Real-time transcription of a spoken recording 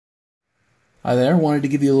Hi there, wanted to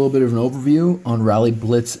give you a little bit of an overview on Rally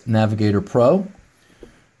Blitz Navigator Pro.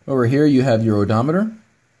 Over here you have your odometer,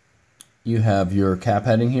 you have your cap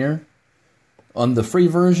heading here. On the free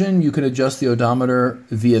version you can adjust the odometer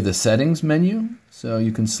via the settings menu. So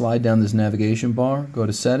you can slide down this navigation bar, go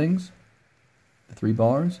to settings, the 3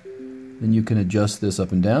 bars, then you can adjust this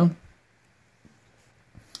up and down.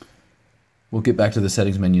 We'll get back to the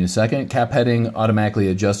settings menu in a second. Cap heading automatically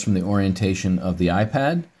adjusts from the orientation of the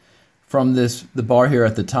iPad. From the bar here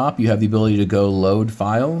at the top, you have the ability to go load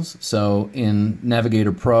files. So in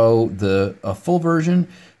Navigator Pro, the full version,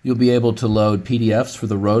 you'll be able to load PDFs for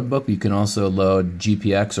the roadbook. You can also load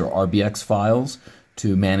GPX or RBX files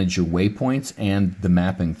to manage your waypoints and the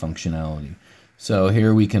mapping functionality. So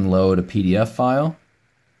here we can load a PDF file.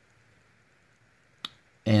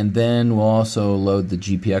 And then we'll also load the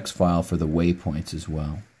GPX file for the waypoints as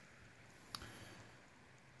well.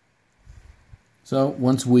 So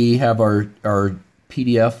once we have our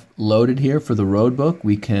PDF loaded here for the roadbook,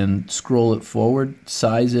 we can scroll it forward,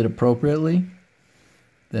 size it appropriately.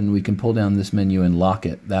 Then we can pull down this menu and lock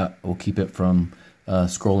it. That will keep it from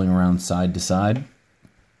scrolling around side to side.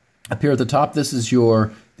 Up here at the top, A is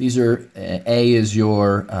your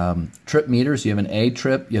trip meter. So you have an A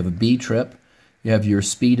trip, you have a B trip, you have your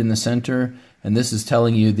speed in the center, and this is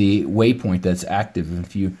telling you the waypoint that's active. And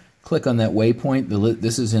if you click on that waypoint,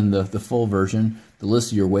 this is in the full version, the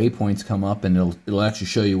list of your waypoints come up and it'll actually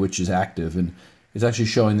show you which is active. And it's actually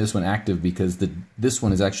showing this one active because this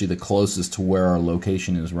one is actually the closest to where our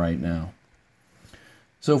location is right now.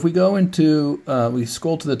 So if we go into, we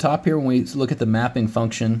scroll to the top here, when we look at the mapping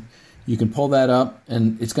function, you can pull that up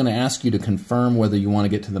and it's going to ask you to confirm whether you want to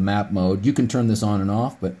get to the map mode. You can turn this on and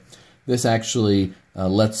off, but this actually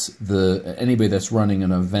lets anybody that's running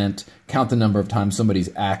an event count the number of times somebody's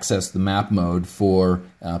accessed the map mode for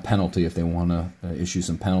penalty if they want to issue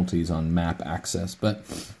some penalties on map access. But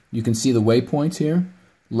you can see the waypoints here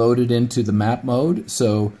loaded into the map mode.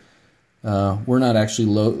 So we're not actually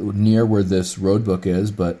near where this roadbook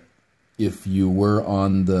is, but if you were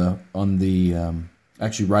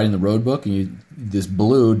actually writing the roadbook, and this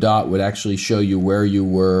blue dot would actually show you where you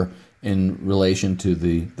were in relation to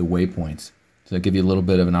the waypoints. So that gives you a little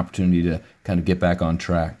bit of an opportunity to kind of get back on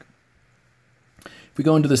track. If we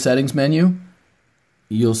go into the settings menu,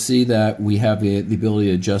 you'll see that we have the ability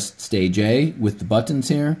to adjust stage A with the buttons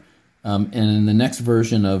here. And in the next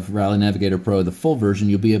version of Rally Navigator Pro, the full version,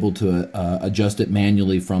 you'll be able to adjust it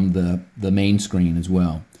manually from the main screen as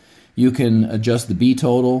well. You can adjust the B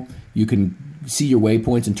total. You can see your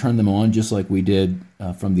waypoints and turn them on just like we did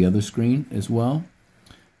from the other screen as well.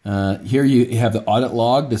 Here you have the audit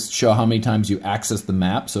log to show how many times you access the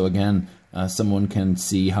map. So again, someone can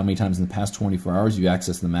see how many times in the past 24 hours you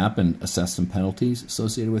access the map and assess some penalties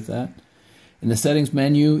associated with that. In the settings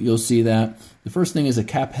menu, you'll see that the first thing is a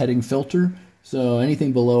cap heading filter. So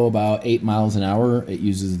anything below about 8 miles an hour, it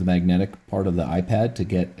uses the magnetic part of the iPad to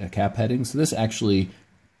get a cap heading. So this actually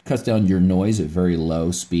cuts down your noise at very low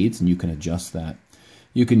speeds, and you can adjust that.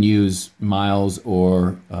 You can use miles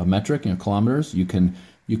or metric, kilometers. You can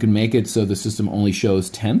make it so the system only shows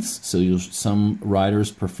tenths. So some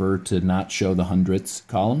riders prefer to not show the hundredths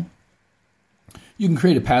column. You can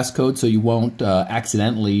create a passcode so you won't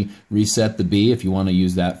accidentally reset the B if you want to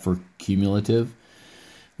use that for cumulative.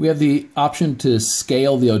 We have the option to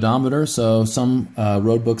scale the odometer. So some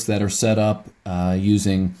roadbooks that are set up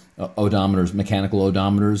using odometers, mechanical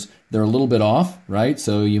odometers, they're a little bit off, right?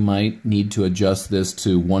 So you might need to adjust this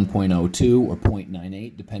to 1.02 or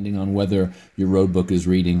 0.98, depending on whether your roadbook is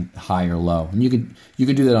reading high or low. And you can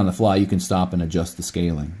do that on the fly. You can stop and adjust the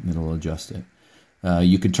scaling. It'll adjust it.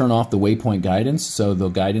 You can turn off the Waypoint Guidance, so the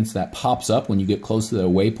guidance that pops up when you get close to the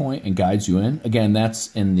waypoint and guides you in. Again,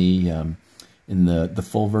 that's in the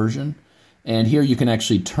full version. And here you can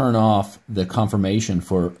actually turn off the confirmation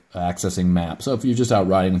for accessing maps. So if you're just out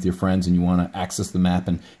riding with your friends and you want to access the map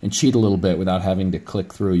and cheat a little bit without having to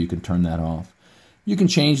click through, you can turn that off. You can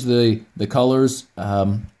change the colors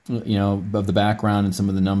of the background and some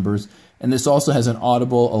of the numbers. And this also has an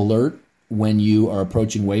audible alert when you are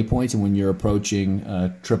approaching waypoints and when you're approaching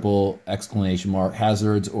triple exclamation mark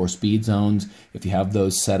hazards or speed zones. If you have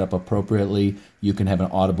those set up appropriately, you can have an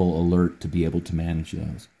audible alert to be able to manage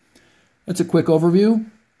those. That's a quick overview.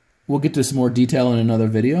 We'll get to some more detail in another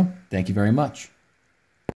video. Thank you very much.